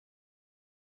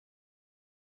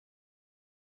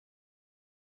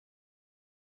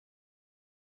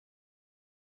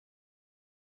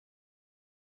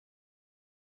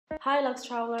Hi Lux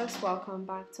Travelers, welcome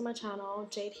back to my channel.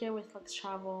 Jade here with Lux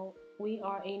Travel. We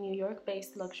are a New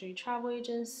York-based luxury travel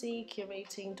agency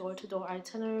curating door-to-door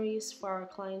itineraries for our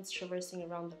clients traversing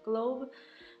around the globe.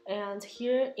 And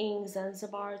here in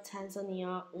Zanzibar,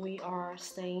 Tanzania, we are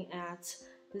staying at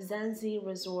the Zanzi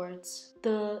Resort.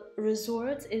 The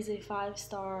resort is a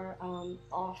 5-star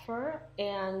offer,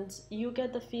 and you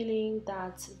get the feeling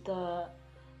that the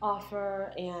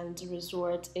offer and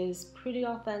resort is pretty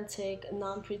authentic,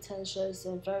 non-pretentious,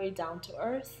 and very down to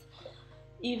earth.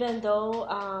 Even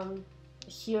though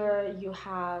here you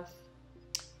have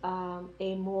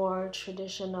a more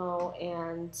traditional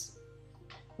and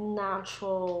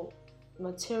natural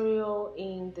material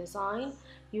in design,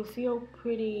 you feel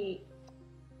pretty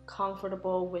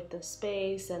comfortable with the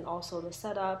space and also the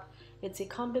setup. It's a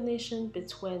combination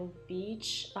between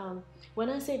beach. When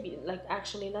I say beach, like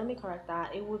actually, let me correct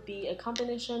that. It would be a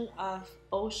combination of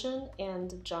ocean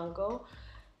and jungle.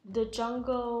 The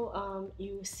jungle,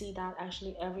 you see that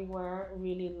actually everywhere,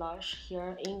 really lush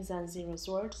here in Zanzi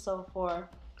Resort. So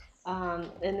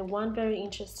and one very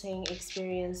interesting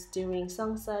experience during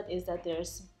sunset is that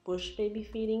there's bush baby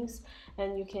feedings,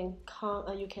 and you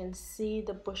can see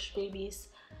the bush babies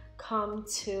come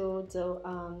to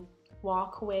the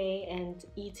walkway and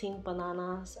eating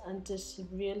bananas, and just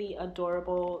really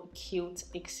adorable, cute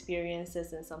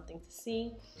experiences and something to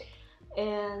see.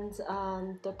 And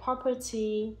the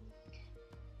property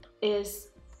is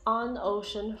on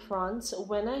ocean front.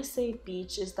 When I say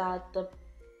beach, is that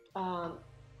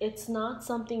it's not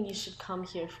something you should come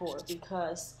here for,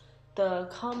 because the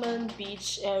common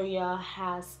beach area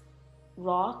has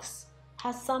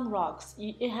some rocks.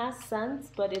 It has sand,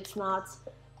 but it's not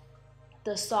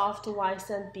the soft white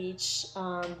sand beach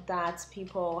that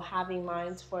people have in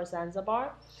mind for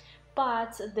Zanzibar.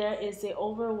 But there is a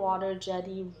overwater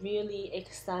jetty really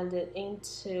extended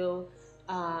into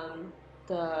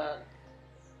the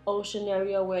ocean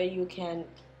area where you can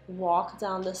walk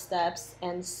down the steps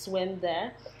and swim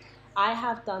there. I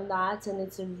have done that, and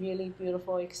it's a really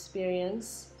beautiful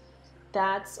experience.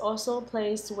 That's also a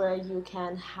place where you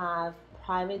can have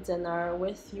private dinner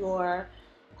with your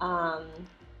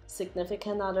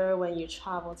significant other when you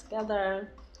travel together.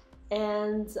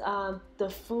 And the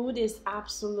food is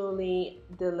absolutely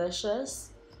delicious.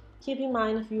 Keep in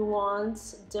mind, if you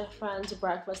want different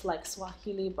breakfast, like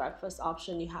Swahili breakfast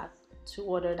option, you have to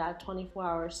order that 24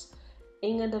 hours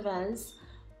in advance.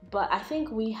 But I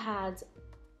think we had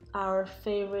our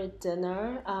favorite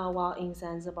dinner while in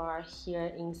Zanzibar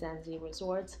here in Zanzi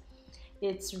Resort.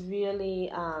 It's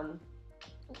really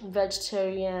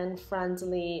vegetarian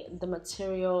friendly. The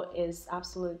material is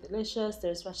absolutely delicious.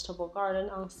 There's vegetable garden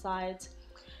on site.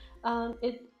 And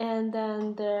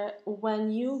then when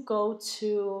you go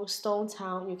to Stone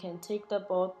Town, you can take the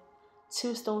boat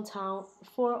to Stone Town.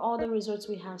 For all the resorts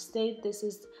we have stayed, this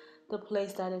is the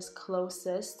place that is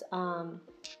closest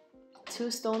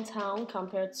to Stone Town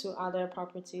compared to other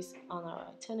properties on our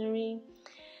itinerary.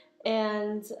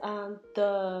 And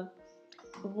the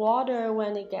water,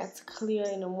 when it gets clear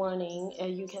in the morning,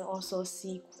 you can also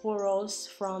see corals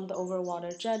from the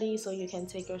overwater jetty, so you can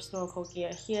take your snorkel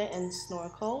gear here and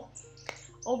snorkel.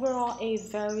 Overall, a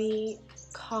very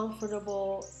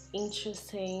comfortable,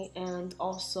 interesting, and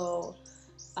also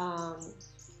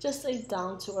just a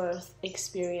down-to-earth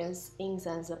experience in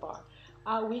Zanzibar.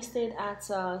 We stayed at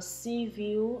a Sea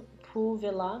View Pool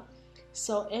Villa.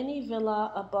 So any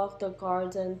villa above the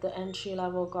garden, the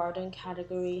entry-level garden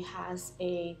category, has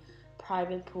a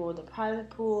private pool. The private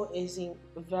pool is in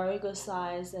very good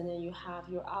size, and then you have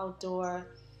your outdoor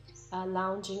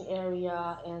lounging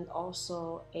area and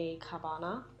also a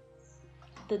cabana.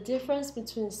 The difference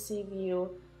between Sea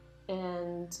View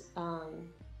and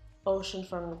ocean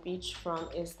from the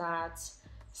beachfront is that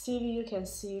Sea View, you can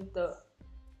see the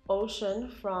ocean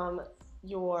from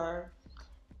your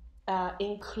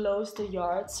enclosed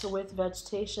yards with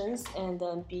vegetations, and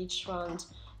then beachfront,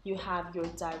 you have your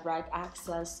direct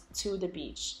access to the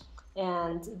beach.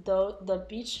 And the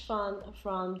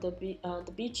beachfront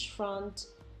the beachfront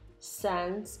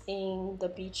sands in the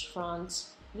beachfront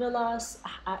villas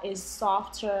is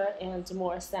softer and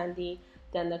more sandy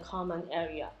than the common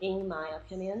area, in my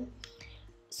opinion.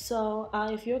 So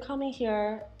if you're coming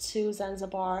here to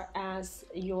Zanzibar as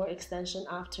your extension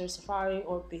after safari,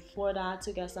 or before that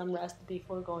to get some rest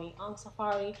before going on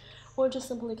safari, or just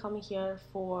simply coming here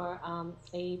for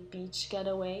a beach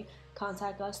getaway,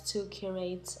 contact us to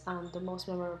curate the most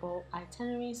memorable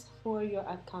itineraries for your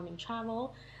upcoming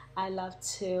travel. I love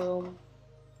to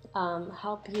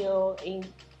help you,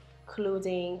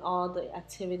 including all the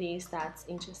activities that's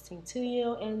interesting to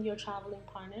you and your traveling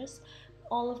partners.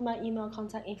 all of my email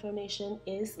contact information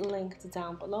is linked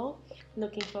down below.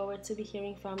 Looking forward to be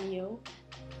hearing from you.